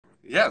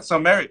Yeah, so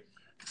Mary,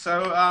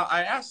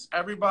 I asked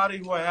everybody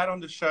who I had on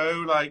the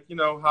show, like,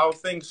 how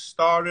things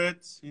started,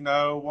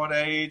 what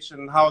age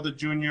and how the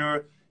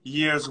junior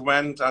years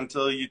went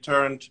until you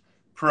turned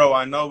pro.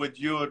 I know with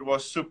you it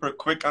was super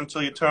quick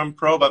until you turned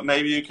pro, but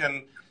maybe you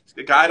can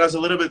guide us a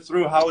little bit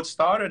through how it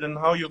started and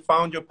how you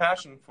found your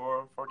passion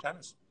for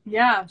tennis.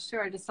 Yeah,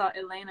 sure. I just saw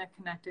Elena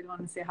connected.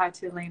 Want to say hi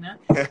to Elena.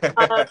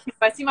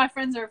 I see my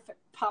friends are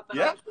popping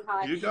Yeah, up.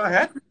 Hi. you go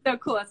ahead. So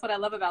cool. That's what I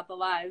love about the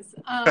lives.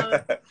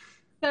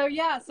 So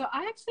yeah, so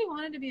I actually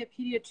wanted to be a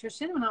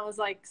pediatrician when I was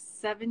like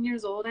 7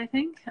 years old, I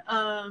think.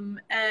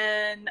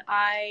 And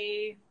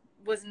I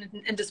wasn't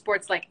into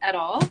sports like at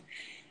all.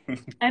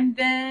 And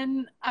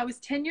then I was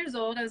 10 years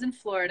old. I was in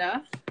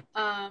Florida.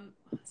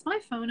 Is my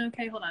phone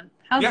okay? Hold on.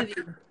 How's Yeah. the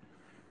view?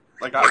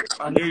 Like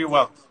I hear you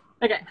well.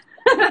 Okay.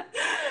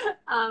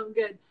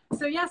 Good.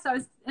 So yes, I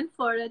was in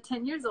Florida,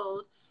 10 years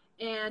old,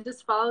 and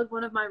just followed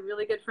one of my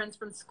really good friends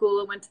from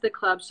school. Went to the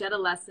club. She had a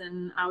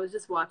lesson. I was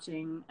just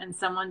watching, and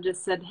someone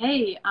just said,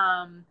 "Hey,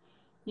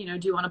 do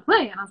you want to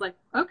play?" And I was like,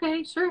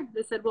 "Okay, sure."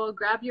 They said, "Well,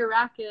 grab your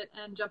racket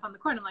and jump on the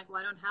court." I'm like,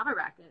 "Well, I don't have a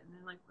racket." And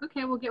they're like,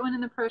 "Okay, we'll get one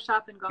in the pro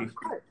shop and go on the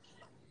court."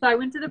 So I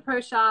went to the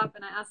pro shop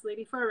and I asked the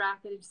lady for a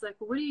racket. And she's like,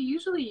 "Well, what do you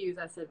usually use?"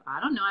 I said, "I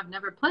don't know. I've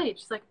never played."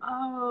 She's like,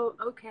 "Oh,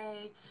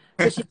 okay."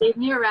 So she gave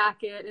me a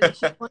racket and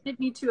she pointed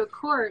me to a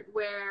court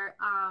where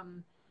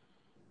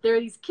there were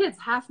these kids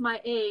half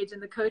my age,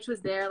 and the coach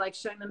was there, like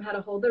showing them how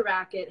to hold the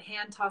racket,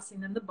 hand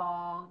tossing them the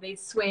ball. They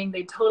swing,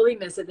 they totally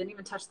miss it, didn't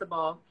even touch the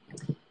ball.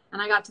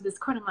 And I got to this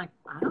court. I'm like,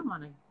 I don't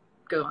want to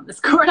go on this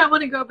court. I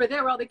want to go over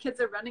there where all the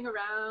kids are running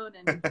around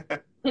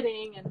and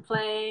hitting and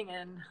playing.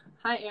 And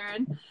hi,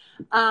 Aaron.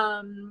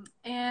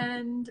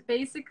 And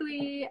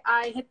basically,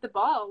 I hit the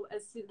ball.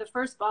 As the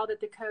first ball that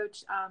the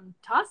coach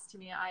tossed to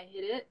me, I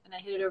hit it, and I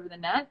hit it over the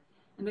net.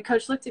 And the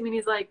coach looked at me and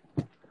he's like,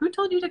 "Who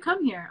told you to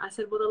come here?" I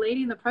said, "Well, the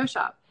lady in the pro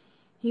shop."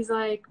 He's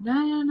like, no,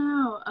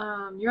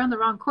 you're on the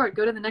wrong court.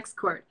 Go to the next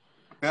court.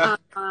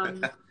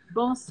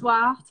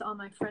 Bonsoir to all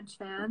my French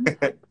fans.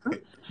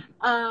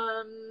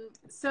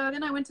 So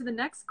then I went to the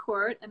next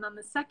court, and on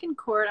the second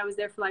court, I was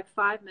there for like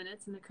 5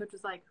 minutes, and the coach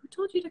was like, "Who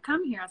told you to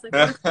come here?" I was like,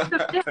 well,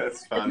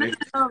 "That's funny."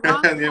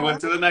 And you went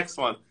to the next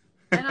one.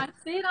 And I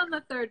stayed on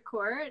the third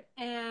court,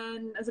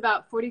 and it was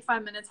about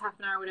 45 minutes, half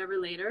an hour, whatever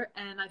later,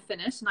 and I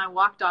finished, and I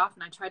walked off,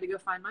 and I tried to go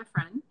find my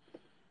friend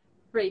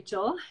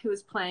Rachel, who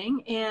was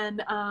playing,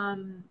 and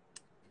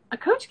a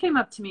coach came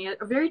up to me,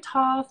 a very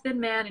tall, thin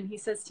man, and he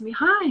says to me,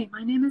 "Hi,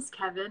 my name is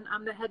Kevin.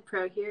 I'm the head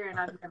pro here, and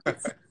I've never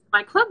seen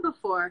my club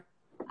before."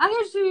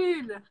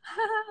 Ayashun!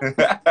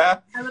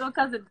 My little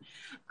cousin.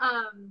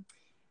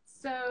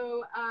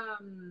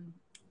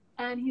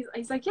 And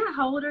he's like, "Yeah,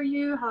 how old are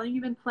you? How long have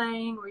you been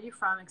playing? Where are you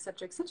from?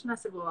 Etc. etc." And I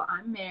said, "Well,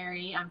 I'm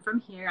Mary. I'm from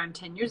here. I'm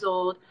 10 years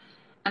old,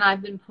 and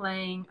I've been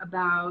playing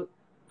about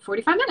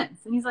 45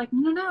 minutes. And he's like,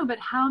 no, but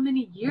how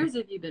many years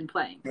have you been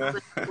playing?" I was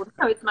like, "Well,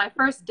 no, it's my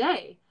first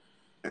day."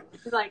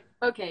 He's like,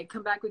 "Okay,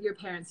 come back with your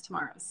parents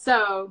tomorrow."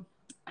 So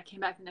I came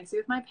back the next day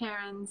with my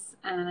parents,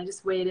 and I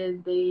just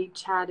waited. They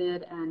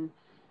chatted, and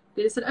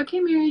they just said,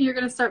 "Okay, Mary, you're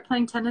going to start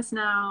playing tennis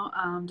now,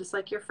 just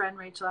like your friend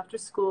Rachel, after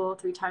school,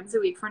 3 times a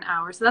week for an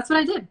hour." So that's what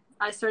I did.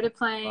 I started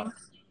playing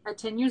at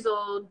 10 years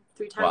old,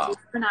 3 times a week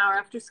for an hour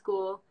after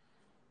school.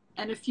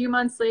 And a few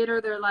months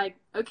later, they're like,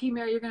 "Okay,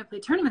 Mary, you're going to play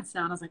tournaments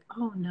now." And I was like,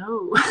 "Oh,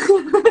 no."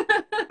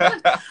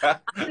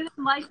 I didn't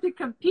like to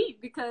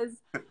compete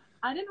because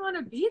I didn't want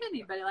to beat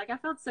anybody. Like, I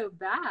felt so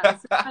bad.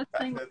 So I was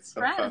playing with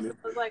friends.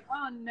 I was like,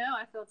 "Oh, no,"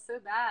 I felt so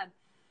bad.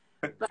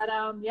 But,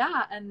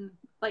 yeah, and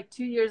like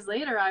 2 years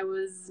later, I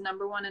was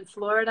 #1 in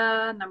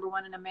Florida,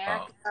 #1 in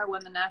America,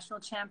 won the national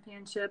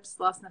championships,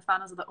 lost in the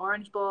finals of the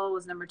Orange Bowl,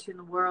 was #2 in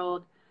the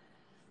world.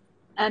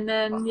 And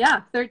then,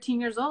 13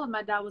 years old,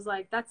 my dad was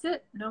like, "That's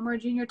it. No more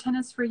junior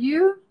tennis for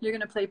you. You're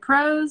going to play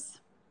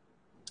pros."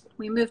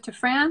 We moved to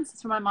France.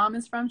 That's where my mom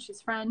is from.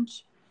 She's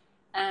French.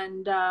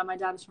 And my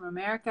dad is from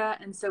America.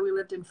 And so we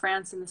lived in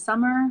France in the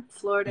summer,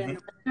 Florida in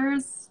the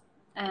winters,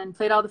 and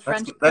played all the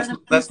French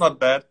tournaments. That's not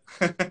bad.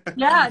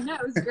 Yeah, no,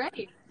 it was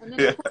great. And then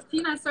at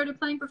 14, I started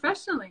playing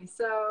professionally.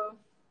 So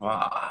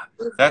wow,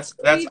 that's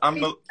fast.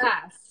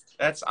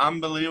 That's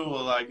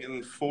unbelievable. Like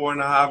in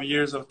 4.5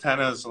 years of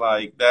tennis,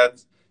 like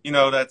that,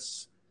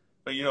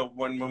 but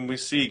when we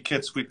see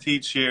kids we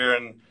teach here,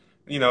 and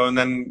and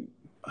then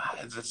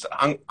it's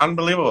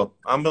unbelievable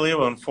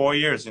in 4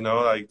 years,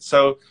 like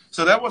so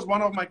that was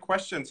one of my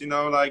questions,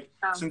 like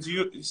since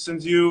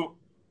you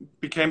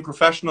became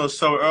professional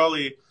so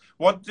early,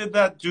 what did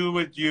that do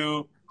with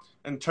you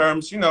in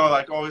terms,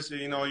 like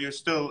obviously, you're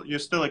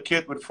still a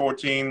kid with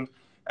 14,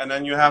 and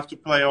then you have to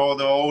play all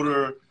the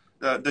older,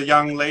 the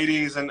young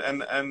ladies and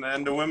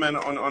the women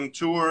on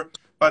tour.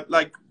 But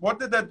like, what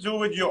did that do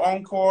with your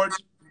on court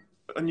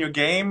and your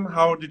game?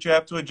 How did you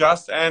have to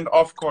adjust, and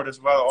off court as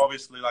well,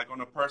 obviously, like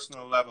on a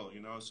personal level,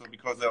 so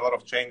because there are a lot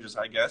of changes,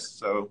 I guess.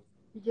 So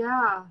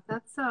yeah,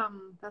 that's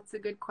a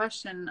good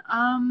question.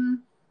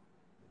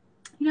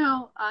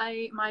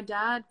 My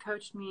dad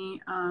coached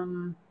me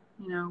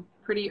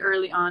pretty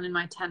early on in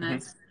my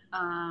tennis.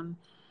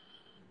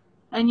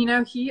 And, you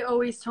know, he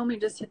always told me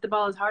just hit the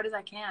ball as hard as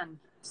I can.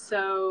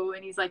 So,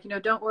 and he's like, you know,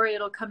 don't worry,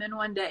 it'll come in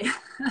one day.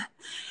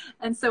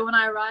 And so when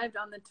I arrived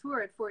on the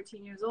tour at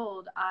 14 years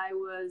old, I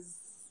was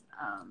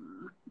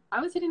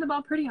hitting the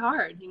ball pretty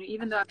hard. You know,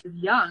 even though I was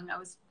young, I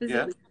was Yeah.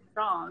 physically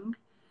strong.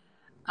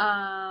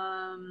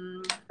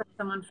 For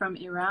someone from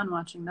Iran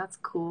watching, that's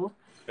cool.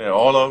 Yeah,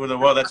 all over the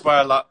world. That's why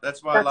I love.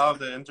 That's why I That's, love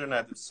the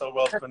internet. It's so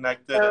well that's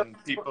connected, so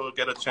and people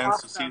get a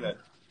chance to see awesome. that.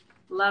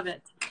 Love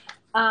it.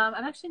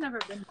 I've actually never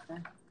been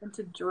there. Been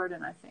to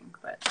Jordan, I think,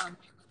 but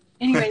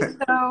anyway,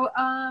 so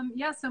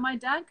yeah, so my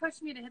dad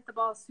coached me to hit the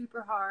ball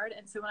super hard,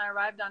 and so when I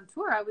arrived on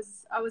tour, I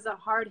was a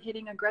hard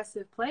hitting,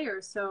 aggressive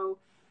player. So,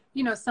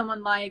 you know,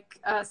 someone like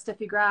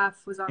Steffi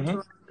Graf was on Hmm.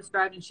 tour, just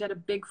arrived, and she had a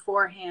big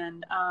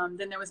forehand.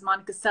 Then there was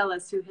Monica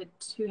Seles, who hit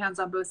two hands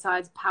on both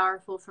sides,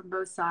 powerful from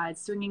both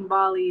sides, swinging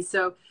volleys.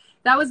 So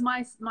that was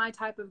my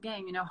type of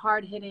game. You know,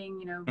 hard hitting.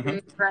 You know, Hmm.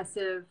 very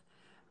aggressive.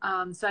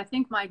 So I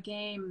think my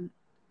game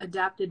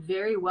adapted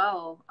very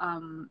well,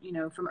 you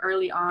know, from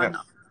early Yeah.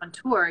 on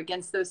tour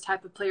against those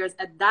type of players.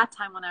 At that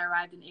time, when I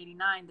arrived in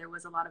 '89, there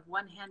was a lot of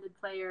one-handed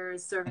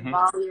players, serving Hmm.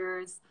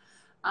 volleyers.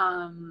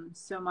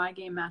 So my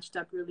game matched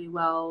up really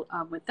well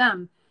with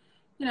them.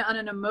 You know, on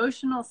an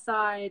emotional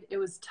side, it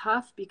was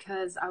tough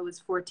because I was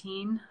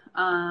 14.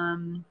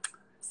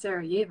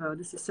 Sarajevo,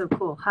 this is so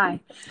cool. Hi.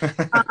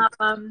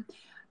 Um,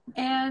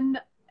 and,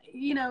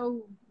 you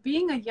know,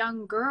 being a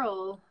young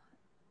girl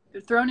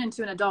thrown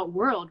into an adult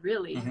world,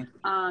 really.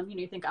 Hmm. You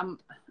know, you think I'm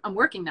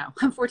working now.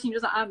 I'm 14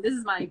 years old. This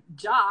is my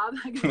job.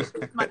 This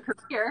is my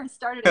career. I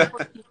started at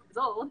 14 years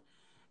old,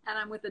 and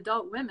I'm with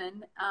adult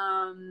women.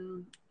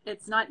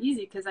 It's not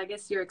easy because I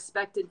guess you're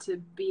expected to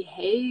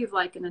behave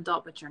like an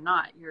adult, but you're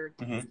not. You're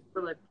Hmm.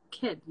 still a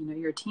kid. You know,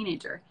 you're a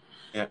teenager.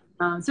 Yeah.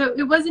 So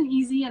it wasn't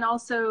easy, and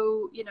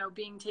also, you know,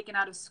 being taken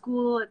out of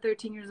school at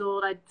 13 years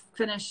old, I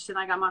finished and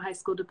I got my high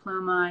school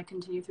diploma. I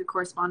continued through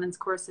correspondence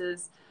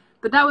courses,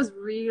 but that was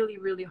really,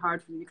 really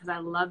hard for me because I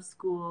love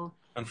school.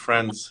 And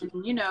friends.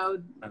 And, you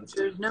know, Friends.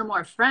 there's no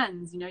more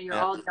friends. You know, you're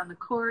Yeah. all down the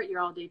court, you're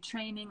all day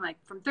training.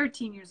 Like from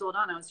 13 years old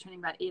on, I was training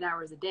about 8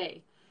 hours a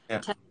day, Yeah.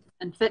 tennis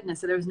and fitness.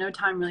 So there was no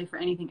time really for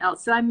anything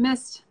else. So I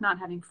missed not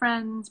having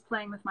friends,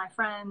 playing with my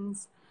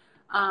friends.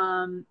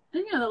 And,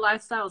 you know, the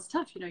lifestyle is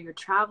tough. You know, you're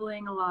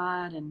traveling a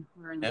lot and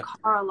we're in the Yeah.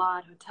 car a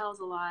lot, hotels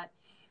a lot.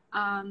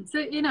 So,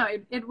 you know,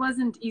 it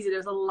wasn't easy.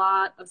 There's a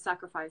lot of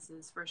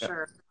sacrifices for Yeah.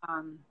 sure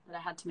that I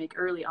had to make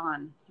early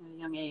on at a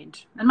young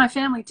age. And my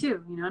family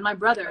too, you know, and my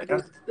brother, Yeah.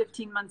 who's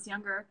 15 months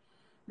younger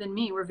than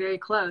me, we're very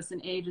close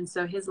in age. And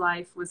so his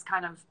life was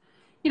kind of,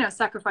 you know,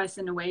 sacrificed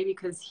in a way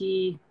because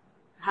he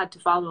had to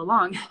follow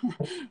along,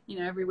 you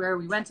know, everywhere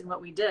we went and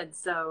what we did.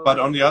 So, But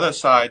on the other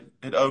side,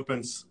 it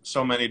opens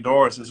so many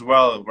doors as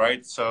well,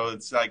 right? So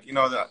it's like,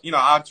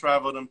 I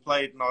traveled and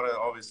played,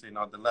 obviously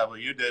not the level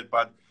you did,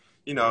 but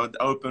it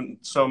opened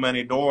so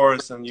many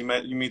doors, and you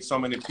meet so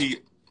many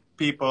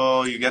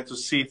people. You get to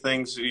see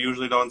things you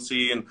usually don't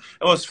see, and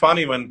it was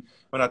funny when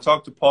I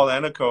talked to Paul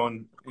Anico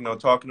and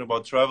talking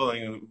about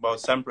traveling, about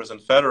Sampras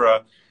and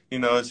Federer.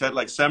 It said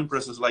like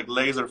Sampras is like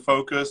laser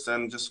focused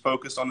and just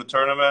focused on the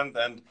tournament,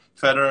 and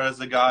Federer is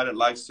the guy that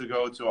likes to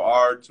go to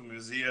art, to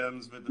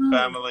museums with the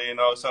family.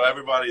 So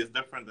everybody is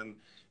different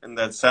in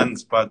that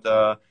sense. But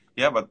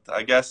but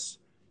I guess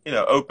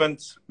opened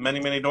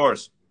many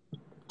doors.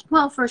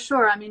 well, for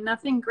sure. I mean,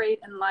 nothing great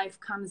in life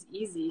comes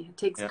easy. It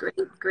takes Yeah.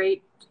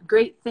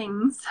 great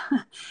things,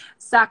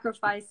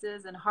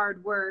 sacrifices, and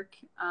hard work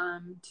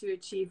to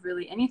achieve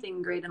really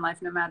anything great in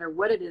life, no matter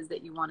what it is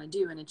that you want to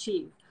do and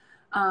achieve.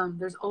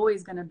 There's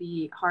always going to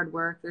be hard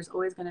work. There's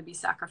always going to be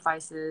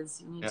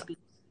sacrifices. You need to be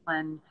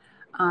disciplined.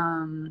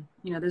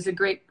 There's a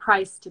great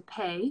price to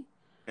pay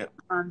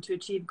to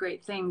achieve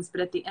great things.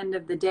 But at the end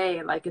of the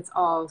day, like, it's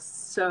all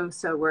so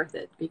worth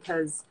it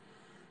because,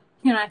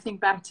 I think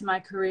back to my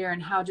career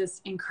and how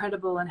just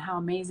incredible and how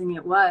amazing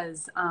it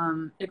was.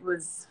 It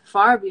was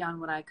far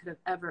beyond what I could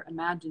have ever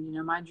imagined.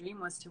 My dream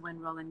was to win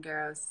Roland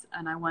Garros,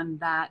 and I won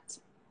that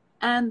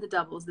and the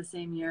doubles the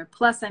same year.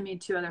 Plus, I made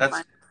two other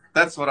finals.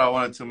 That's what I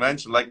wanted to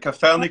mention. Like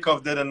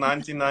Kafelnikov did in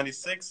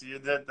 1996, you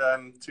did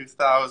in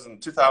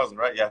 2000,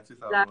 right? Yeah,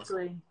 2000.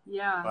 Exactly.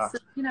 Yeah. Wow.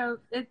 So,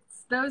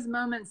 it's those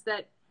moments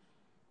that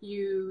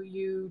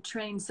you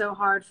train so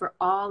hard for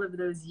all of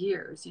those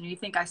years. You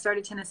think I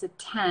started tennis at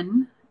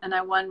 10 and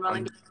I won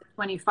Roland Garros at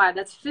 25.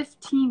 That's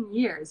 15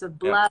 years of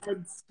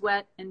blood,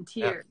 sweat, and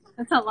tears.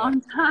 That's a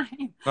long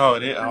time. No,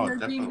 it is. For Oh, your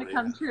definitely. dream to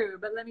come true.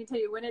 But let me tell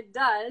you, when it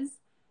does,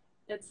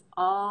 it's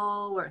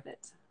all worth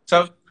it.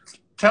 So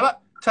tell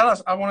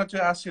us, I wanted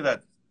to ask you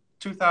that.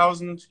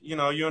 2000,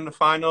 you're in the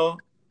final.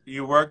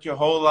 You worked your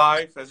whole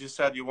life. As you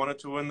said, you wanted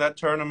to win that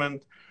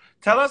tournament.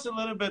 Tell us a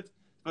little bit,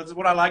 that's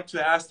what I like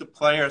to ask the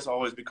players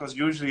always, because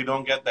usually you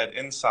don't get that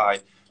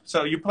insight.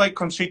 So you played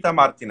Conchita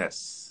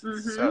Martinez.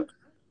 Mm-hmm. So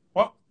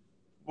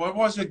what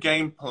was your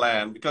game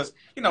plan? Because,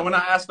 when I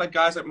ask like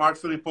guys like Mark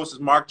Philippos, as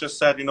Mark just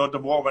said, the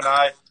war,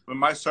 when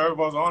my serve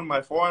was on,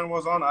 my forehand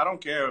was on, I don't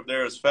care if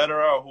there's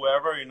Federer or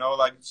whoever,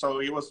 so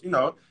he was,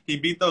 he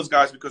beat those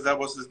guys because that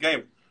was his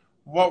game.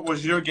 What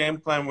was your game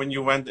plan when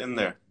you went in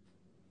there?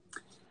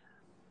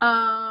 Do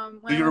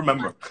When I you went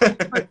remember?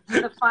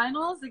 for the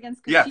finals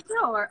against Yeah. Conchita,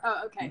 or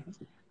oh, okay.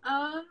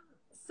 Um,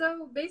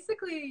 so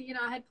basically,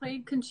 I had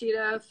played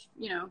Conchita,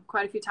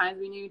 quite a few times.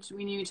 We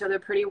knew each other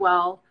pretty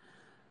well.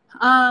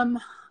 Um,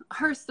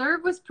 Her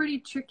serve was pretty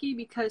tricky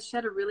because she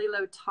had a really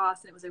low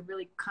toss and it was a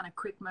really kind of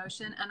quick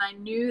motion. And I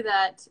knew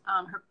that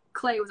her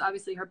clay was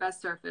obviously her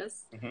best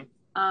surface.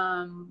 Hmm.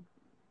 Um,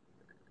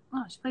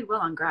 well, she played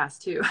well on grass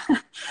too.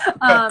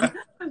 um,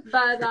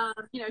 but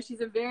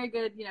she's a very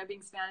good,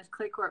 being Spanish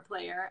clay court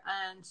player,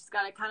 and she's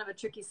got a kind of a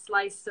tricky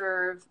slice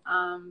serve.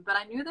 But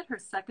I knew that her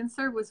second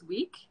serve was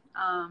weak,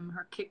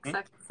 her kick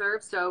second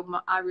serve. So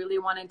I really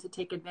wanted to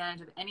take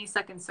advantage of any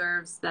second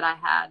serves that I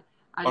had.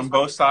 I On just both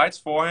wanted, sides,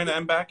 forehand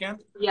and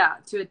backhand? yeah,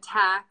 to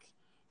attack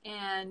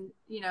and,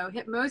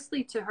 hit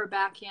mostly to her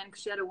backhand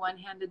because she had a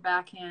one-handed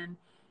backhand.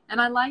 And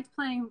I liked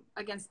playing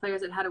against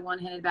players that had a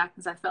one-handed backhand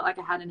because I felt like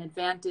I had an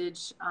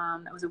advantage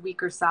that was a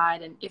weaker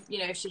side. And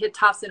if she hit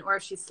topspin or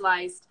if she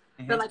sliced,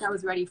 I Hmm. felt like I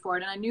was ready for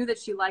it. And I knew that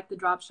she liked the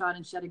drop shot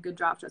and she had a good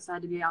drop shot, so I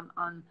had to be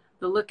on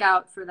the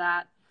lookout for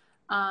that.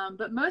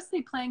 But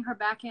mostly playing her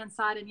backhand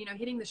side and,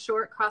 hitting the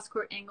short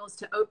cross-court angles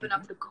to open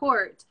up the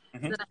court. So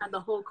Hmm. then I had the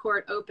whole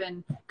court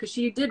open because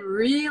she did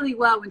really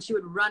well when she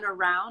would run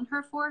around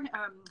her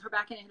her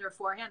backhand and hit her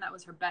forehand. That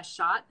was her best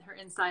shot, her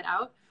inside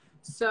out.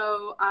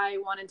 So I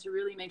wanted to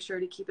really make sure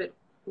to keep it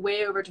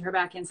way over to her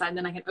backhand side. And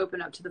then I can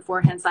open up to the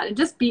forehand side and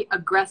just be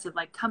aggressive,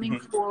 like coming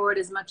Hmm. forward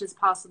as much as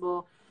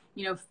possible,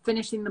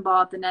 finishing the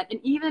ball at the net. And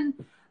even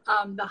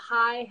the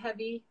high,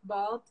 heavy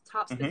ball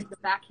topspin Hmm. to the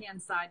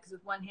backhand side, because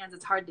with one hand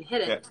it's hard to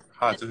hit Yeah, it.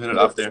 hard And to hit it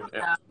up there.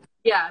 Yeah.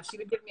 yeah, if she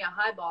would give me a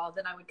high ball,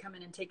 then I would come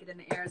in and take it in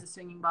the air as a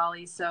swinging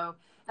volley. So,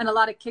 and a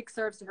lot of kick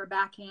serves to her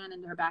backhand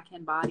and to her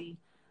backhand body.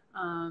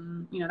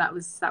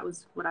 That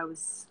was what I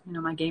was,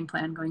 my game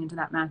plan going into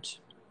that match.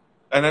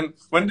 And then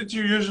when did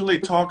you usually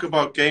talk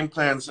about game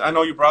plans? I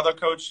know your brother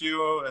coached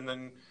you, and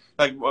then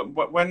like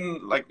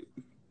when like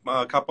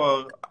a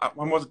couple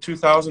when was it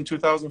 2000,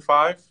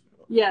 2005?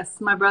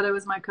 Yes, my brother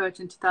was my coach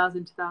in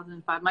 2000,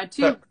 2005. My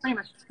So, pretty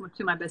much two of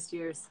my best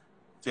years.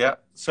 yeah.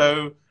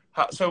 So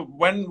so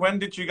when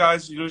did you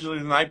guys usually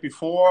the night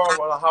before?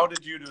 Well, how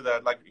did you do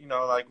that? Like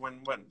like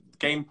when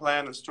game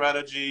plan and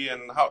strategy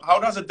and how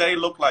does a day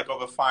look like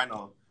of a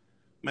final?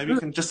 Maybe you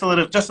can just a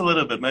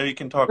little bit. Maybe you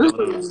can talk a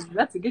little Ooh,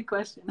 that's a good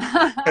question.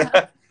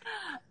 bit.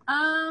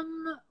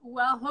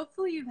 Well,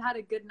 hopefully you've had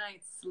a good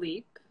night's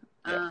sleep,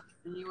 Yeah.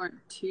 and you weren't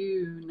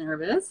too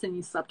nervous, and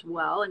you slept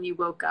well, and you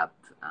woke up,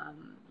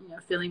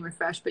 feeling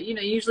refreshed. But you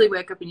usually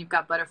wake up and you've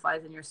got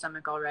butterflies in your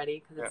stomach already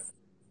because Yeah. it's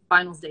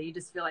finals day. You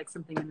just feel like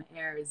something in the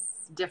air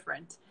is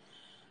different.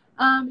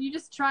 You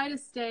just try to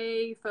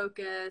stay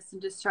focused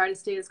and just try to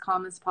stay as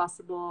calm as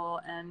possible,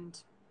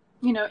 and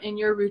in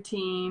your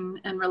routine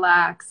and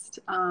relaxed.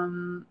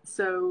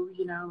 So,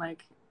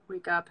 like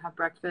wake up, have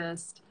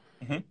breakfast,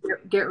 Hmm.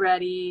 get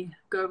ready,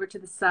 go over to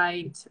the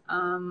site.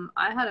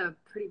 I had a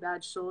pretty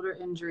bad shoulder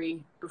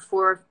injury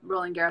before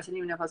Roland Garros. I didn't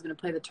even know if I was going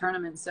to play the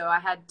tournament. So I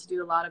had to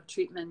do a lot of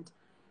treatment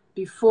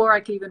before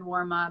I could even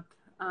warm up.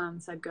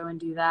 So I'd go and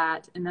do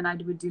that. And then I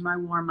would do my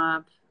warm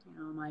up,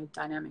 my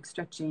dynamic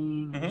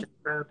stretching, Hmm. jump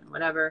rope and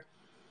whatever.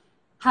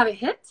 Have it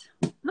hit,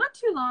 not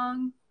too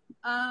long.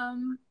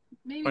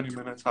 Maybe 20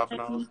 minutes, half an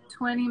hour.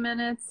 20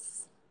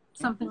 minutes,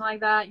 something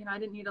like that. I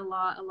didn't need a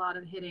lot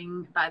of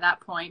hitting by that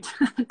point.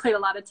 I played a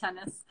lot of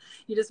tennis.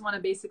 You just want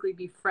to basically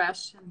be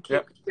fresh and keep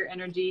Yep. your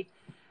energy.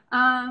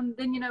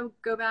 Then,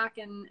 go back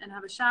and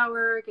have a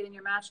shower, get in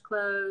your match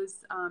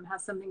clothes,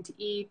 have something to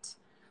eat,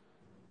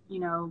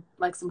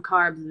 like some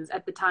carbs.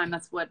 At the time,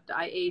 that's what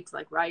I ate,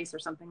 like rice or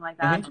something like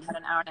that. Hmm. About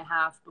an hour and a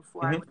half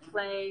before I Hmm. would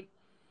play,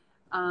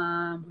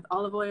 with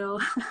olive oil.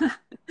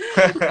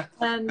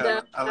 and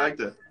I like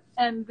that.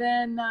 and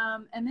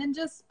then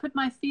just put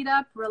my feet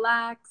up,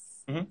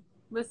 relax, Hmm.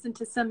 listen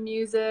to some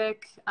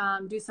music,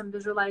 do some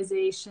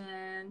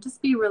visualization,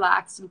 just be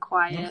relaxed and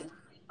quiet,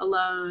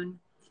 alone.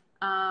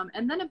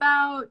 And then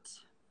about,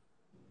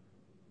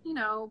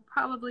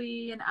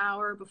 probably an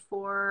hour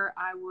before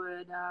I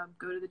would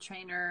go to the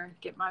trainer,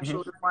 get my Hmm.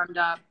 shoulder warmed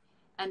up,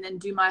 and then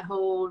do my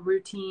whole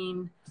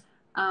routine.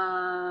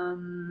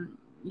 Um,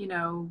 you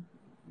know,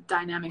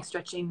 Dynamic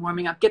stretching,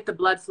 warming up, get the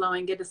blood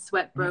flowing, get a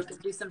sweat broken,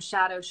 do some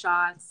shadow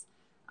shots,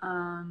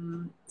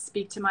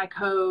 speak to my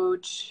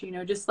coach,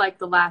 just like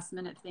the last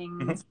minute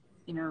Hmm. things,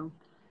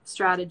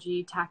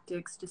 strategy,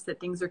 tactics, just that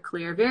things are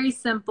clear. Very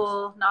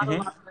simple, not a Hmm.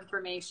 lot of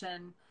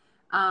information.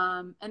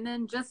 And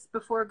then just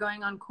before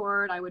going on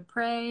court, I would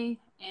pray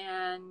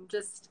and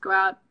just go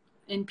out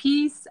in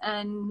peace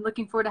and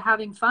looking forward to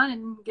having fun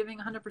and giving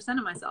 100%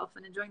 of myself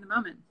and enjoying the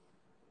moment.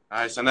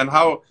 Nice. And then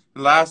how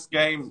last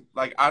game?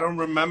 Like I don't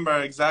remember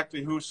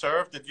exactly who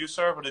served. Did you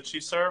serve or did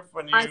she serve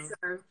when I you?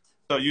 served.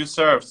 So you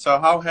served. So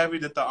how heavy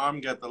did the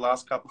arm get the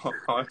last couple of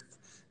points?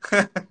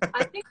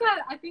 I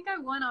think I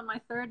won on my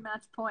third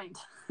match point.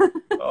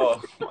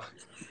 Oh.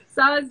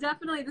 So I was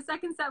definitely, the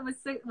second set was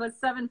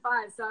 7-5.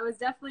 So I was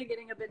definitely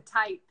getting a bit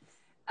tight.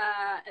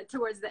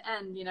 towards the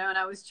end, you know, and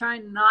I was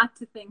trying not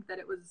to think that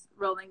it was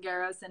Roland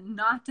Garros and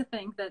not to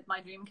think that my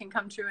dream can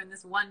come true in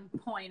this one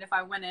point if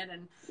I win it.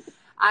 And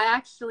I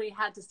actually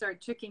had to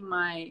start tricking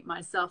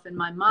myself in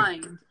my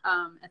mind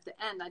at the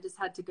end. I just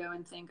had to go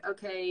and think,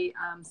 okay,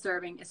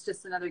 serving, it's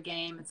just another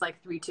game. It's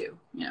like 3-2, you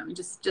know,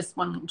 just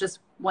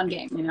one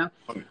game, you know.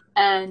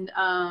 And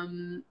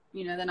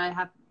you know, then I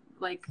have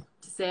like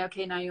to say,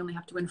 okay, now you only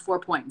have to win 4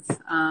 points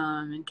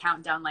and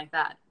count down like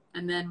that.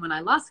 And then when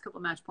I lost a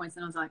couple match points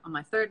and I was like on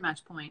my third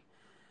match point,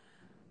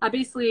 I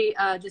basically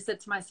just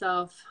said to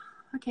myself,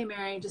 okay,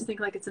 Mary, just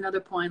think like it's another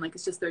point, like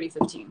it's just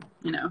 30-15,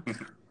 you know,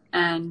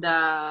 and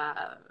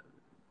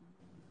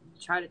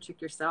try to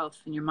trick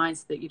yourself in your mind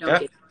so that you don't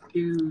get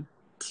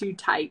too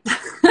tight,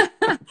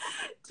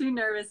 too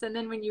nervous. And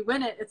then when you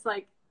win it, it's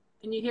like,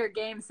 and you hear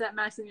game, set,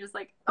 match, and you're just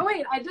like, oh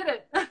wait, I did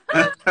it.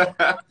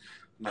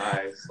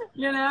 Nice.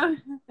 You know,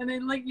 and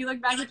then like you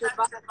look back at your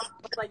body,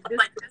 like this,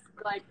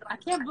 like I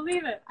can't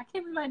believe it. I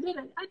can't believe I did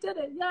it. I did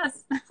it.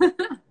 Yes.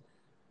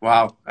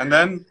 Wow. And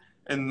then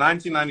in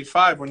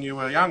 1995, when you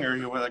were younger,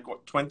 you were like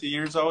what, 20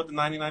 years old in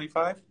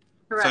 1995.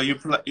 Correct. So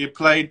you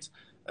played.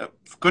 A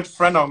good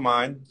friend of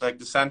mine, like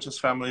the Sanchez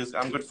family,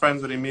 I'm good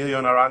friends with Emilio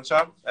and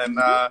Arantxa, and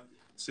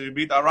so you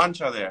beat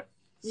Arantxa there.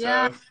 So,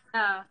 yeah.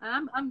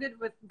 And I'm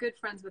good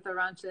friends with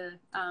Arantxa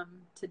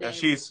today.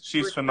 Yeah,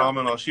 she's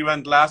phenomenal. She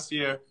went last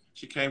year.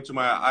 She came to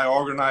I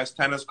organized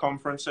tennis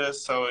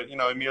conferences, so you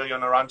know Emilio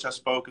and Arantxa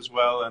spoke as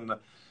well, and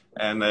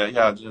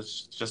yeah,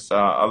 just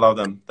I love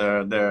them.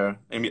 They're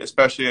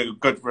especially a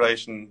good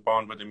relation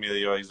bond with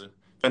Emilio. He's a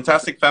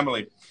fantastic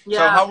family. Yeah.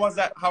 So how was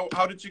that?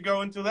 How did you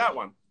go into that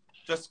one?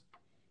 Just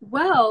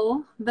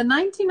well, the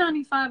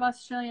 1995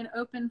 Australian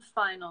Open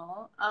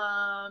final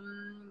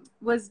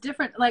was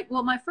different. Like,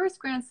 well, my first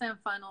Grand Slam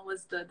final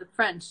was the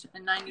French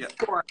in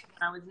 '94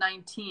 when I was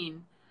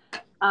 19.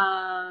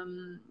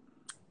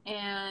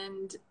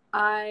 And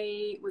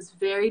I was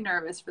very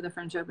nervous for the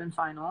French Open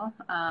final.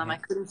 I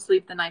couldn't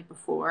sleep the night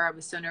before. I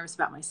was so nervous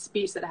about my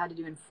speech that I had to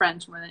do in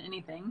French more than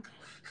anything.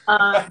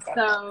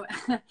 So,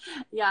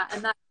 yeah,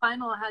 and that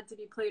final had to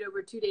be played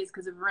over 2 days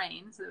because of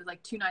rain. So there was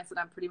like 2 nights that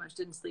I pretty much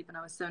didn't sleep, and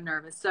I was so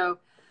nervous. So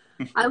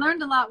I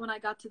learned a lot when I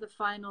got to the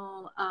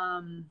final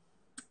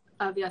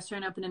of the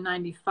Australian Open in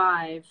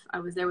 '95. I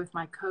was there with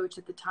my coach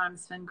at the time,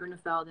 Sven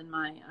Grunefeld, and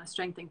my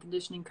strength and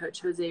conditioning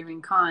coach, Jose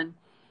Rincon.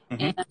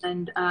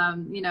 And,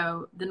 you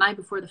know, the night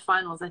before the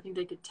finals, I think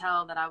they could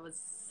tell that I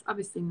was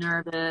obviously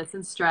nervous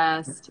and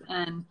stressed.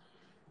 And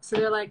so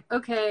they're like,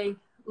 okay,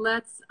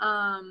 let's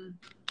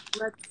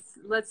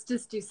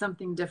just do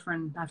something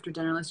different after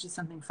dinner. Let's do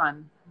something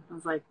fun. I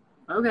was like,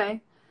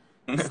 okay.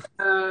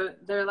 So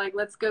they're like,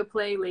 let's go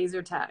play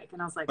laser tag.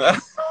 And I was like,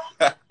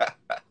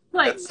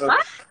 like,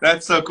 what?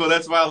 That's so cool.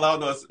 That's why I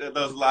love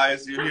those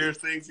lies. You hear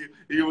things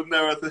you would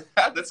never think.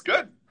 That's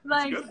good.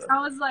 Like, I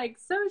was like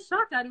so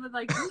shocked. I was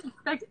like, didn't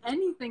expect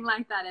anything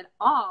like that at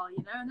all,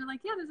 you know? And they're like,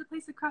 yeah, there's a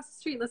place across the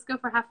street. Let's go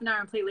for half an hour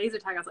and play laser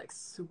tag. I was like,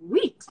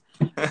 sweet.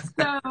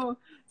 So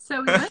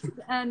we went,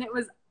 and it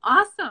was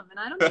awesome. And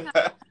I don't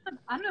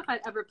know if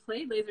I'd ever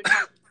played laser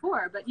tag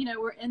before, but you know,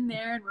 we're in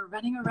there and we're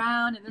running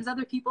around and there's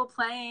other people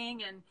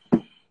playing, and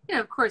you know,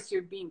 of course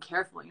you're being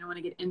careful. You don't want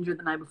to get injured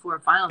the night before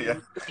a final. Yeah.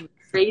 It's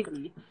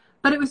crazy.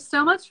 But it was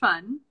so much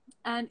fun.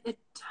 And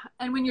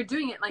when you're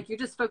doing it, like you're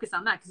just focused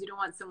on that because you don't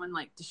want someone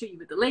like to shoot you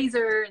with the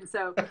laser, and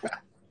so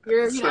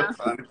you're so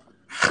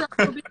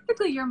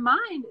basically your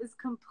mind is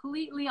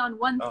completely on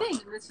one thing,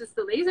 and it's just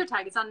the laser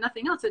tag. It's on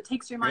nothing else. So it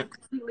takes your mind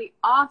completely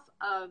off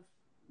of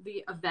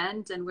the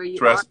event and where you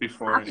stress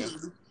before. Yeah.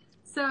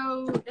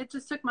 So it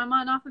just took my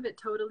mind off of it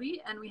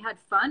totally, and we had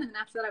fun. And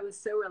after that, I was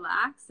so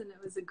relaxed, and it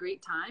was a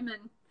great time.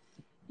 And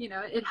you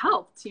know, it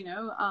helped. You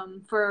know,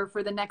 for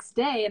the next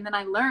day. And then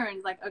I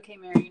learned, like, okay,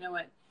 Mary, you know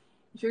what?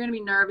 If you're going to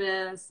be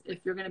nervous,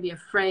 if you're going to be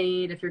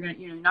afraid, if you're going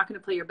to, you know, you're not going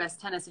to play your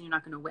best tennis and you're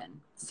not going to win.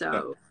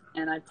 So,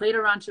 and I played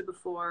Arantxa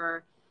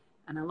before,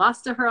 and I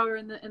lost to her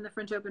in the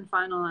French Open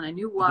final, and I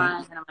knew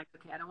why. And I'm like,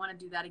 okay, I don't want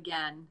to do that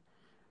again.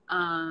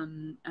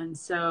 And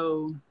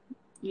so,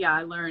 yeah,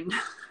 I learned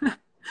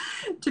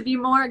to be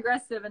more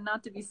aggressive and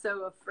not to be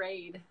so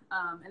afraid.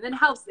 And then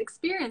helps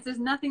experience. There's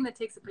nothing that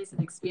takes the place of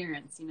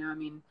experience. You know, I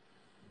mean,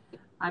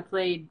 I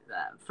played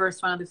first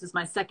final. This is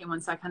my second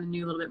one, so I kind of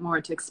knew a little bit more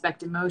to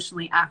expect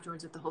emotionally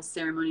afterwards with the whole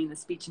ceremony and the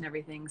speech and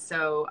everything.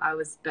 So I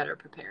was better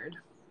prepared.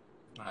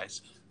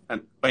 Nice.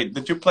 And wait,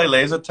 did you play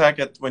laser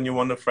tag when you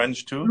won the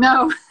French too?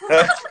 No.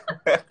 No,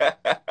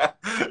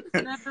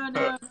 not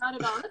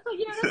at all. That's like,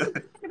 that's the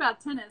thing about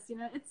tennis. You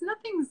know, it's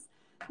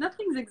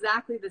nothing's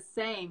exactly the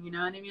same. You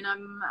know, and I mean, I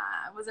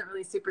wasn't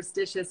really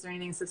superstitious or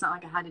anything, so it's not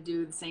like I had to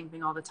do the same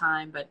thing all the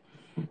time, but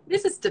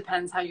it just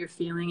depends how you're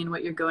feeling and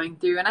what you're going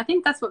through. And I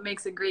think that's what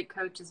makes a great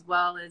coach as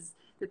well, is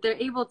that they're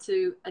able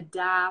to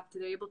adapt.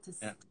 They're able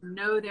to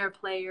know their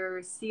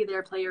player, see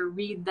their player,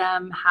 read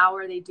them. How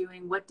are they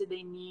doing? What do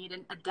they need?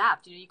 And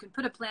adapt. You know, you can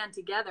put a plan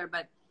together,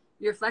 but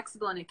you're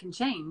flexible and it can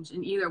change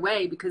in either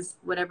way, because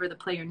whatever the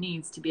player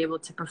needs to be able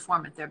to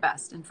perform at their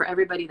best. And for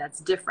everybody, that's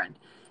different.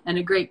 And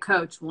a great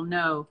coach will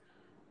know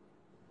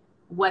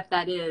what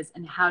that is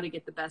and how to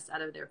get the best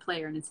out of their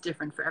player, and it's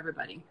different for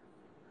everybody.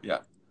 Yeah,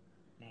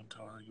 I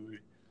totally agree.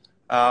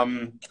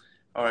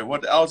 All right,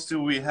 what else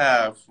do we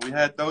have? We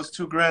had those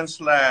two Grand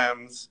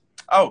Slams.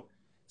 Oh,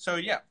 so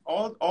yeah,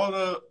 all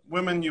the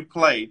women you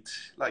played,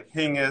 like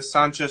Hingis,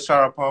 Sanchez,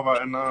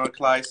 Sharapova, and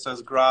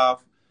Kleisters,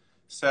 Graf,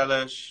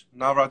 Selish,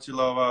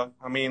 Navratilova.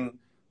 I mean,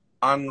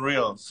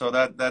 unreal. So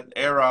that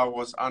era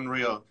was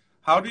unreal.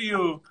 How do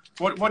you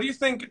what do you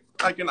think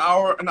like in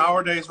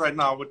our days right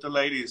now with the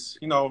ladies?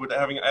 You know, with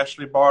having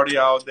Ashley Barty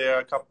out there,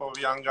 a couple of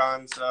young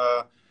guns.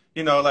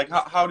 You know, like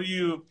how do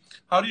you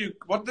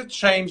what the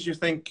change you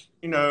think,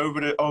 you know,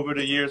 over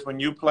the years when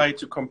you play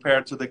to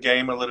compare to the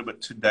game a little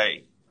bit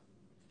today?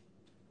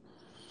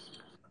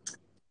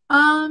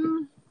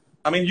 Um,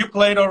 I mean, you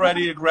played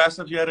already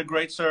aggressive. You had a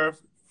great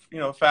serve, you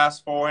know,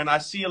 fast forward. And I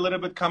see a little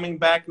bit coming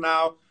back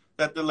now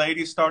that the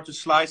ladies start to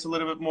slice a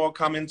little bit more,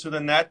 come into the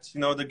net.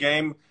 You know, the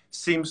game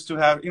seems to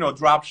have, you know,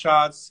 drop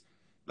shots.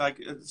 Like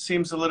it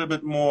seems a little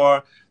bit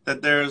more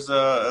that there's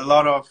a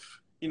lot of,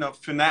 you know,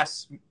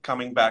 finesse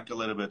coming back a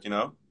little bit, you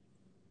know?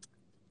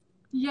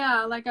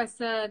 Yeah, like I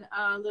said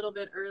a little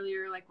bit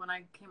earlier, like when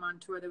I came on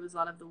tour, there was a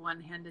lot of the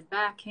one-handed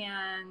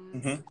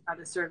backhands, Hmm.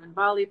 the serve and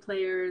volley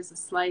players, the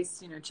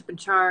slice, chip and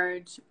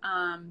charge.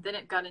 Then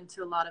it got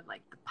into a lot of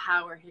like the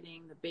power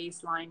hitting, the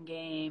baseline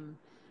game.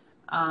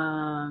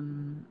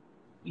 Um,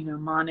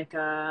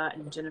 Monica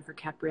and Jennifer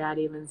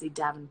Capriati, Lindsay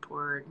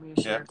Davenport, Maria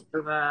Yeah,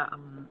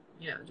 Sharapova,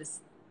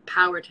 just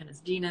power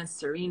tennis, Venus,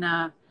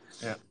 Serena.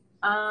 yeah.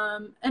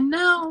 And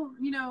now,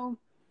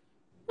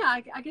 yeah,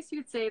 I guess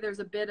you could say there's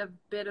a bit of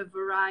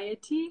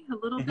variety, a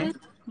little Hmm. bit,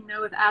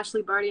 with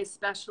Ashley Barty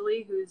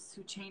especially, who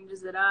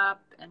changes it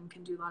up and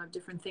can do a lot of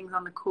different things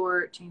on the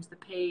court, change the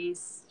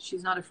pace.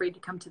 She's not afraid to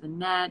come to the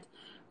net.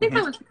 I think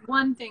that Hmm. was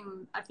one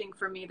thing I think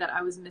for me that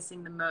I was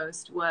missing the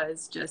most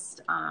was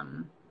just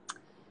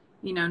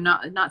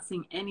not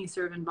seeing any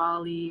serve and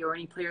volley or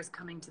any players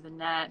coming to the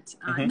net.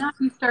 Hmm. Now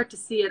you start to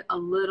see it a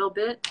little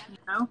bit,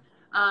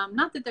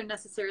 not that there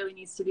necessarily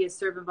needs to be a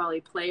serve and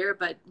volley player,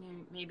 but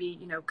maybe,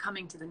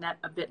 coming to the net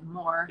a bit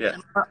more, Yeah.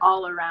 a more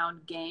all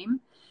around game.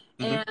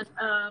 Hmm. And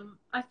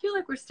I feel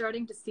like we're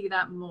starting to see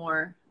that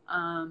more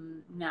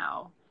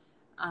now,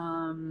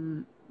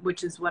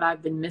 which is what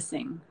I've been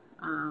missing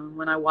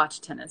when I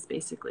watch tennis,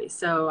 basically.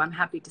 So I'm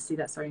happy to see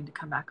that starting to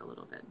come back a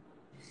little bit.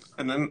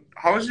 And then,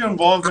 how is your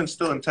involvement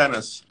still in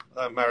tennis,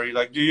 Mary?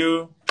 Like,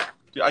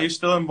 are you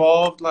still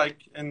involved, like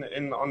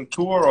in on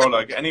tour or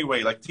like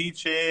anyway, like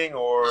teaching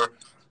or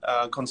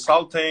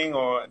consulting,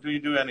 or do you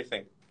do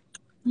anything?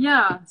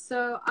 Yeah,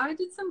 so I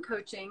did some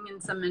coaching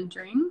and some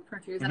mentoring for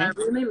a few years, and Hmm. I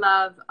really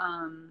love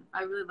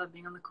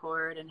being on the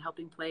court and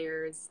helping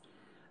players,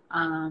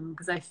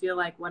 because I feel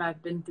like what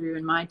I've been through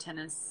in my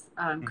tennis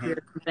Hmm. career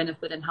can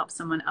benefit and help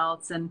someone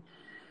else. And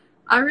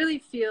I really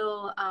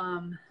feel,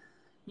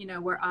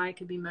 where I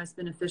could be most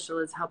beneficial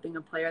is helping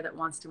a player that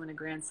wants to win a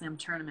Grand Slam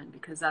tournament,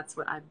 because that's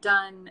what I've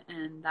done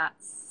and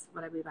that's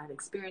what I believe I have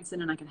experience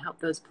in, and I can help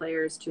those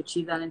players to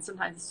achieve that. And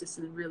sometimes it's just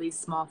in really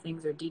small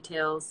things or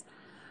details.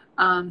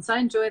 So I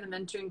enjoy the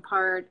mentoring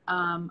part.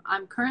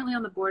 I'm currently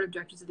on the board of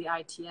directors of the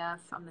ITF.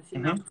 I'm the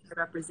female Hmm.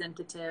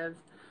 representative.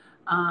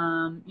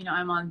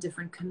 I'm on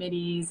different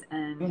committees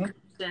and Hmm.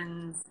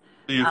 commissions.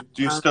 Do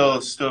you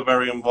Um, still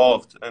very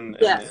involved in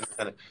yes.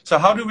 tennis? So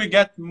how do we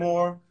get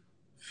more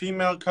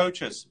female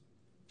coaches?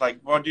 Like,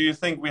 what do you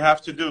think we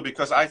have to do?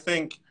 Because I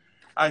think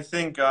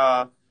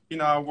you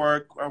know, I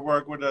work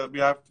with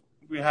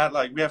we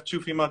have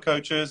two female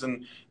coaches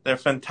and they're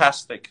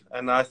fantastic.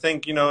 And I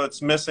think, you know,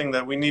 it's missing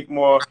that we need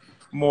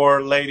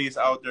more ladies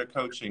out there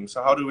coaching.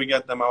 So how do we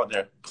get them out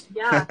there?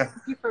 Yeah,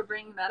 thank you for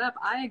bringing that up.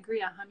 I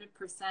agree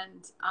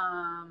 100%.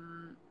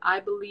 I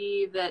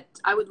believe that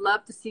I would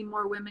love to see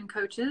more women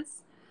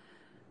coaches.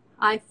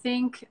 I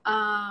think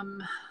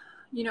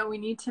we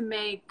need to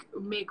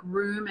make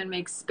room and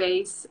make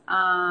space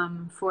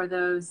for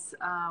those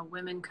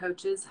women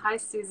coaches. Hi,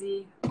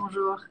 Susie.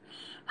 Bonjour.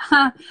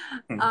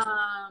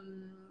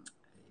 um,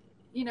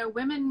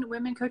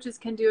 women coaches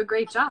can do a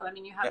great job. I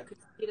mean, you have Yeah,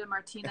 Christina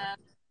Martinez,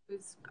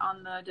 who's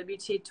on the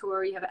WTA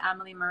tour. You have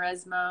Amelie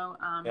Mauresmo,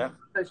 yeah.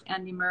 Coach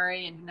Andy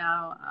Murray, and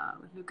now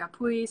with Luca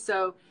Pui.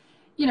 So,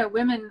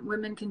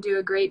 women can do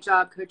a great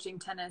job coaching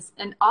tennis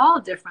in all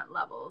different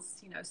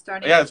levels.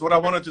 Starting Yeah, it's what I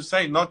wanted to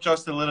say. Not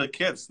just the little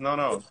kids. No,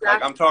 no. Like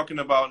I'm exactly. talking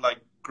about like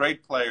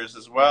great players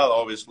as well,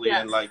 obviously,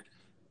 and Yes. like,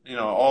 you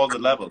know, all the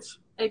levels.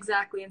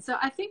 Exactly. And so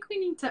I think we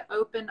need to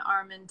open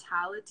our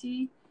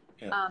mentality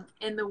Yeah,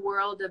 in the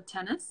world of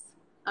tennis,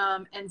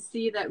 and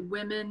see that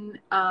women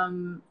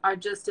are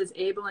just as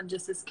able and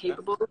just as yeah,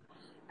 capable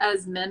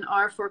as men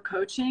are for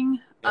coaching.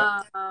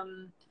 yeah,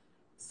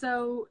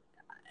 So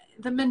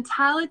the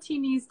mentality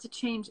needs to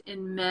change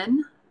in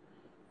men,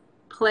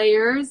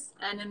 players,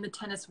 and in the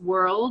tennis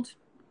world,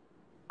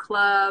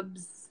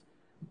 clubs,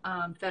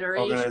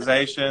 federations,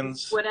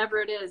 organizations. whatever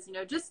it is,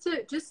 just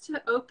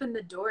to open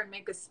the door and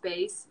make a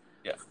space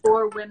Yeah,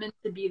 for women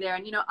to be there.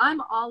 And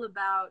I'm all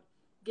about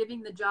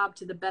giving the job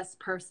to the best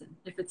person.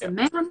 If it's yeah, a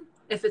man,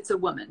 if it's a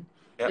woman,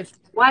 yeah, if it's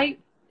white,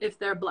 if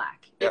they're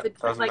black. Yeah, If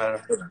it's doesn't like,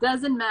 matter. it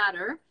doesn't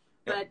matter,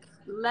 Yeah, but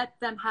let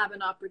them have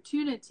an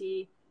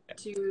opportunity yeah,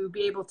 to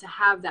be able to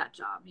have that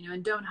job,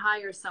 and don't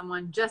hire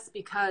someone just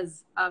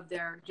because of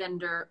their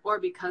gender or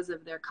because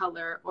of their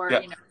color or,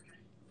 yeah,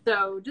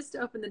 so just to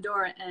open the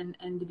door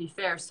and to be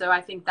fair. So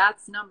I think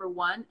that's number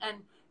one. And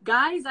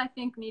guys, I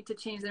think, need to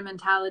change their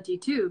mentality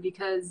too,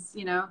 because,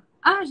 j'ai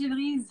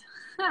brise.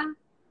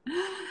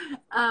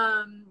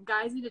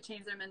 Guys need to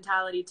change their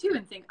mentality too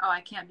and think, oh, I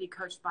can't be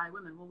coached by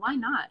women. Well, why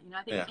not?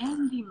 I think yeah,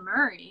 Andy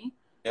Murray,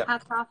 yeah,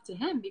 hats off to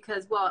him,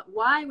 because, well,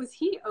 why was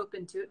he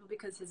open to it? Well,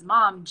 because his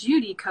mom,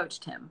 Judy,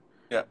 coached him,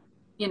 yeah,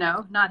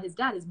 not his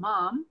dad, his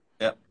mom.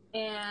 yeah,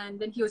 And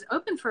then he was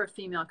open for a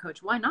female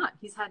coach. Why not?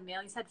 He's had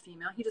male, he's had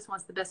female. He just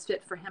wants the best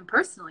fit for him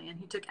personally. And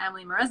he took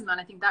Emily Maresma.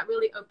 And I think that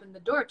really opened the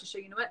door to show,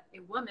 what, a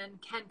woman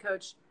can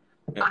coach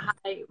yeah.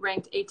 a high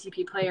ranked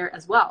ATP player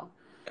as well.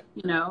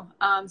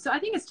 So I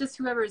think it's just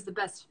whoever is the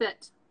best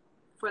fit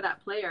for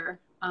that player,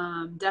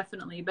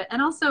 definitely.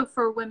 And also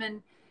for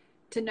women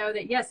to know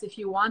that, yes, if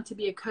you want to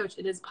be a coach,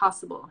 it is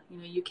possible.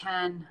 You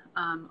can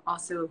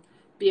also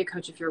be a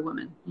coach if you're a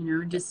woman,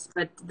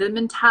 but the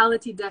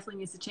mentality definitely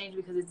needs to change,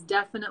 because it's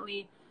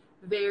definitely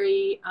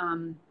very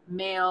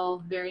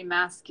male, very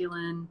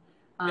masculine.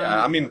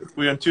 Yeah, I mean,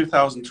 we're in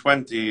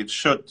 2020. It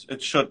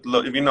should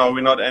look,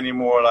 we're not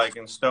anymore like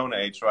in Stone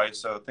Age, right?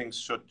 So things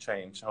should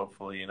change,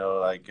 hopefully,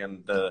 like,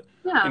 and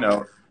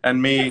Yeah.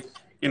 and me,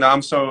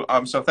 I'm so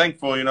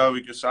thankful,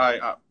 because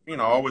I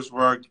always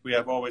worked. We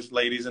have always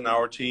ladies in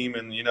our team,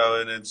 and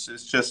and it's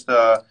just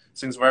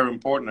seems very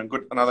important.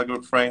 And another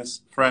good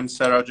friend,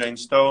 Sarah Jane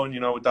Stone,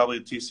 with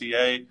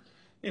WTCA,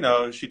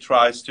 she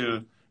tries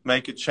to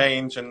make a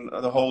change, and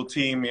the whole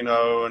team,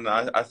 and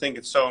I think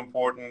it's so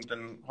important,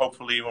 and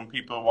hopefully when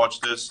people watch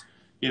this,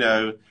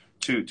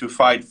 to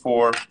fight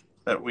for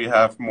that we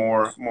have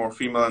more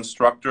female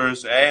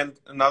instructors. And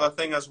another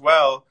thing as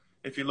well,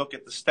 if you look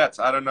at the stats,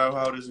 I don't know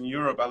how it is in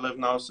Europe. I live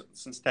now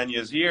since 10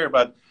 years here,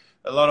 but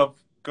a lot of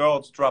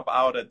girls drop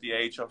out at the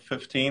age of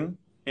 15,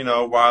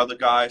 while the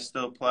guys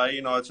still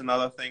play. It's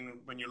another thing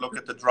when you look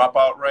at the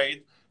dropout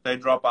rate. They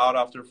drop out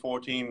after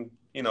 14,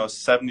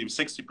 70,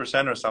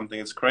 60% or something.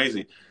 It's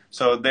crazy.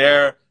 So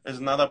there is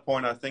another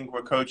point, I think,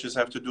 where coaches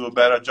have to do a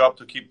better job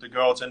to keep the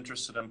girls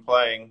interested in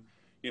playing,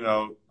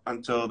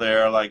 until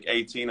they're like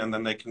 18, and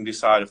then they can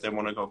decide if they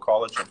want to go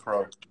college or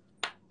pro,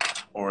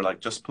 or like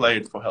just play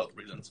it for health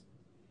reasons.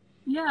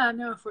 Yeah,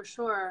 no, for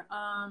sure.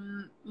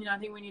 I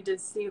think we need to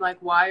see, like,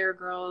 why are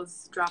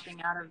girls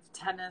dropping out of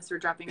tennis or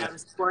dropping Yeah, out of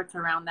sports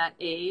around that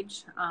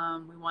age.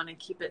 We want to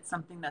keep it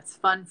something that's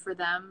fun for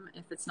them,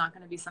 if it's not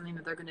going to be something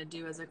that they're going to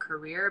do as a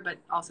career, but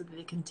also that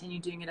they continue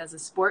doing it as a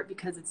sport,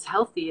 because it's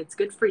healthy. It's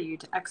good for you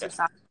to yeah,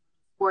 exercise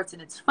sports,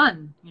 and it's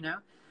fun,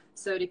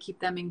 so to keep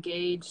them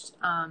engaged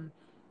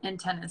in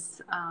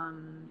tennis,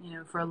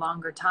 for a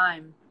longer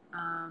time.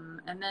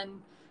 And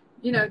then,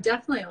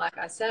 definitely, like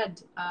I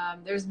said,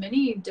 there's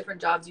many different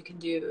jobs you can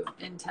do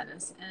in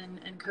tennis,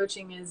 and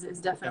coaching is yeah.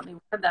 definitely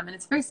one of them. And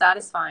it's very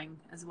satisfying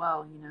as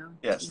well,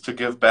 Yes, to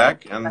give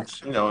back, and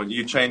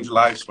you change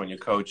lives when you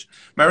coach.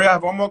 Mary, I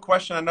have one more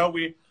question. I know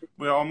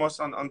we're almost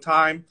on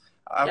time.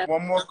 I have Yeah.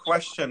 one more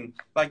question.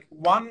 Like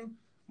one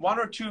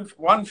or two,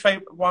 one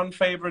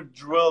favorite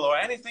drill, or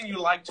anything you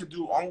like to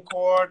do on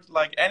court,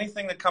 like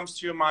anything that comes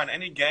to your mind,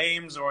 any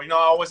games, or I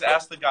always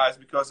ask the guys,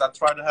 because I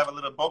try to have a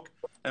little book,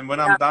 and when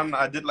I'm done,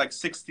 I did like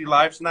 60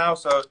 lives now,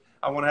 so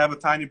I want to have a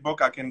tiny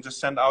book I can just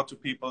send out to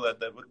people that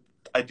with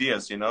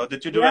ideas.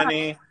 Did you do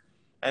Yeah.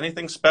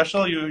 anything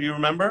special you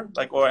remember,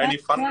 like, or any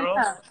fun drills?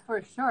 Yeah,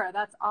 for sure.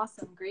 That's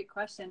awesome. Great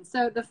question.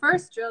 So the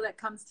first drill that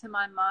comes to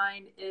my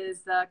mind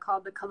is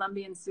called the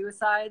Colombian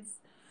Suicides.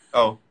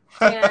 Oh.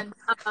 And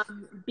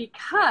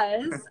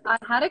because I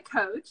had a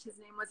coach, his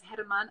name was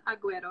Germán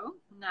Agüero.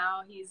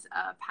 Now he's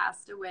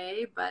passed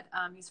away, but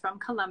he's from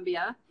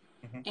Colombia.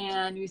 Mhm.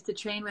 And we used to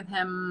train with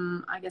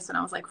him, I guess, when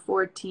I was like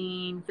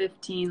 14,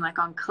 15, like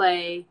on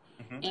clay.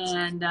 Mhm.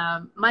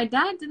 And my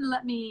dad didn't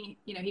let me,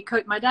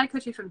 my dad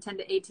coached me from 10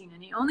 to 18,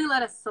 and he only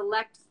let a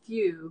select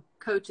few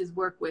coaches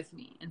work with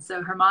me. And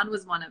so Herman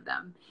was one of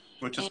them.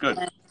 Which is good.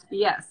 And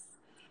yes.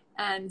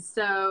 And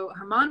so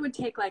Herman would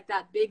take like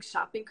that big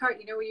shopping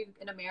cart, where you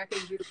in America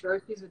you do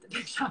groceries with the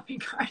big shopping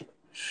cart.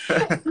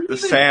 The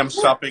Sam's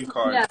shopping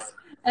cart. Yes.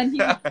 And he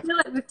would fill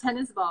it with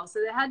tennis balls. So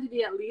there had to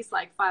be at least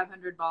like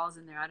 500 balls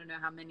in there. I don't know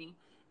how many.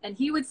 And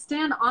he would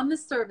stand on the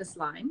service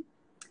line,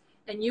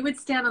 and you would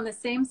stand on the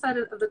same side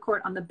of the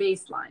court on the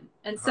baseline.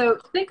 And so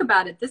think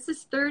about it. This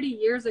is 30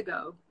 years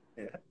ago.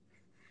 Yeah.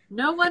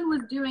 No one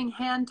was doing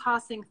hand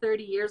tossing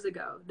 30 years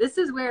ago. This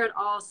is where it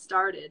all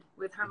started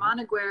with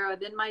Herman Aguero,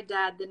 then my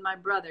dad, then my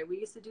brother. We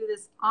used to do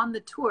this on the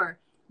tour.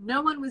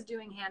 No one was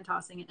doing hand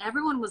tossing, and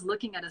everyone was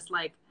looking at us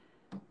like,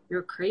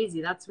 you're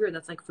crazy. That's weird.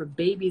 That's like for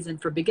babies and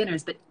for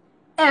beginners, but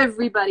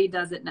everybody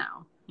does it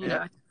now.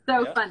 It's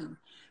so funny.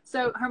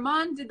 So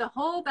Herman did the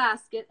whole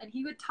basket, and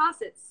he would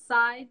toss it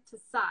side to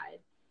side.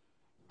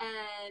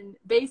 And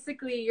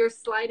basically you're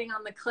sliding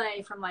on the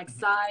clay from like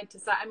side to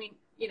side. I mean,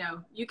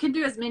 you can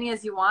do as many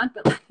as you want,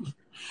 but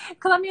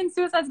Colombian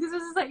suicides because it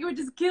was just like it would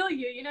just kill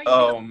you. You know, you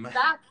Oh get man.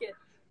 back it.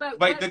 But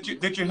Wait, what?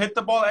 did you hit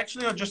the ball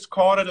actually, or just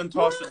caught it and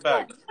Yeah, tossed it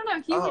back? no,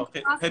 no. He would Oh,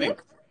 toss hitting. it.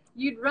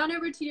 You'd run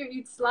over to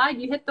you'd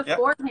slide. You hit the Yep,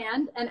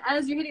 forehand, and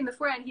as you're hitting the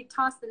forehand, he'd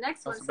toss the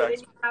next toss one. it So back. then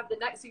you have the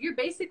next. So you're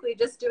basically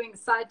just doing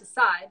side to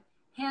side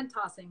hand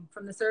tossing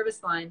from the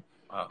service line.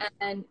 Wow.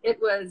 And it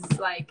was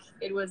like,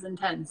 it was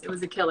intense. It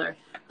was a killer.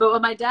 But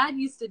what my dad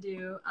used to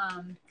do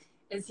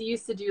is he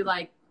used to do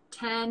like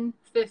 10,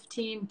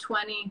 15,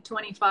 20,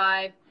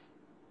 25,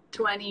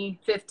 20,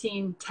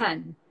 15,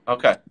 10.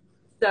 Okay.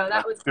 So that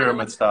Like was kind of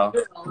pyramid like style.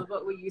 the drill of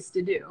what we used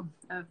to do.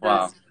 Of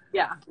Wow. those,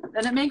 yeah.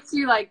 And it makes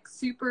you like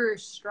super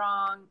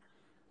strong,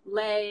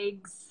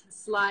 legs,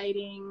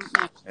 sliding,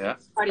 Yeah.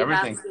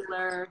 Everything.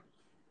 cardiovascular,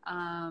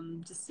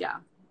 just, yeah.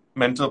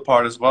 Mental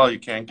part as well. You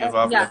can't give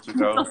up. You Yeah, have to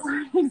go.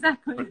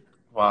 exactly.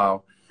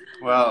 Wow.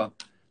 Well,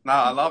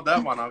 now I love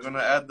that one. I'm gonna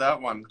add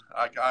that one.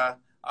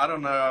 I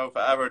don't know if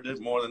I ever did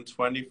more than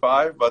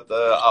 25, but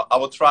I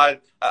will try.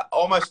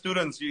 All my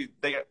students,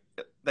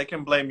 they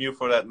can blame you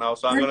for that now.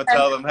 So I'm gonna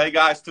tell them, hey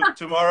guys,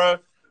 tomorrow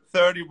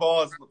 30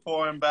 balls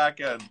forehand and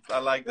backhand. I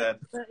like that.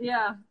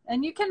 Yeah,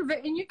 and you can,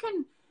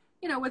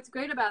 you know, what's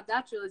great about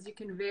that drill is you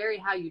can vary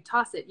how you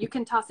toss it. You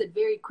can toss it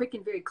very quick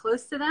and very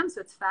close to them, so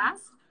it's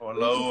fast. Or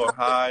low or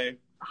high.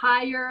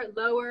 Higher,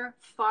 lower,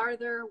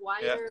 farther,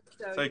 wider.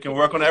 Yeah. So you can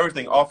work on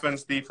everything,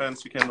 offense,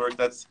 defense. You can work.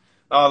 Oh,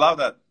 I love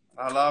that.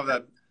 I love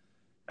that.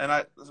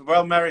 And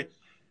well, Mary,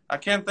 I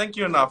can't thank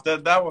you enough.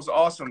 That was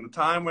awesome. The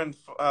time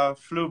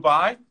flew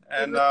by,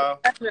 and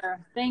pleasure.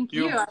 Thank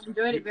you. I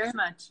enjoyed it very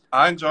much.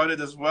 I enjoyed it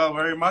as well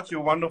very much.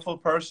 You're a wonderful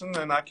person,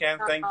 and I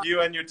can't thank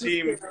you and your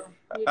team,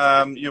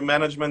 your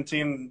management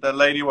team. The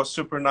lady was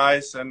super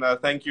nice, and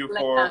thank you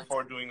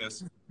for doing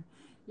this.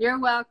 You're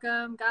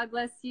welcome. God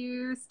bless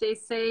you. Stay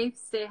safe,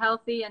 stay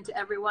healthy, and to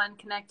everyone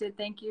connected,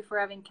 thank you for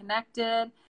having connected.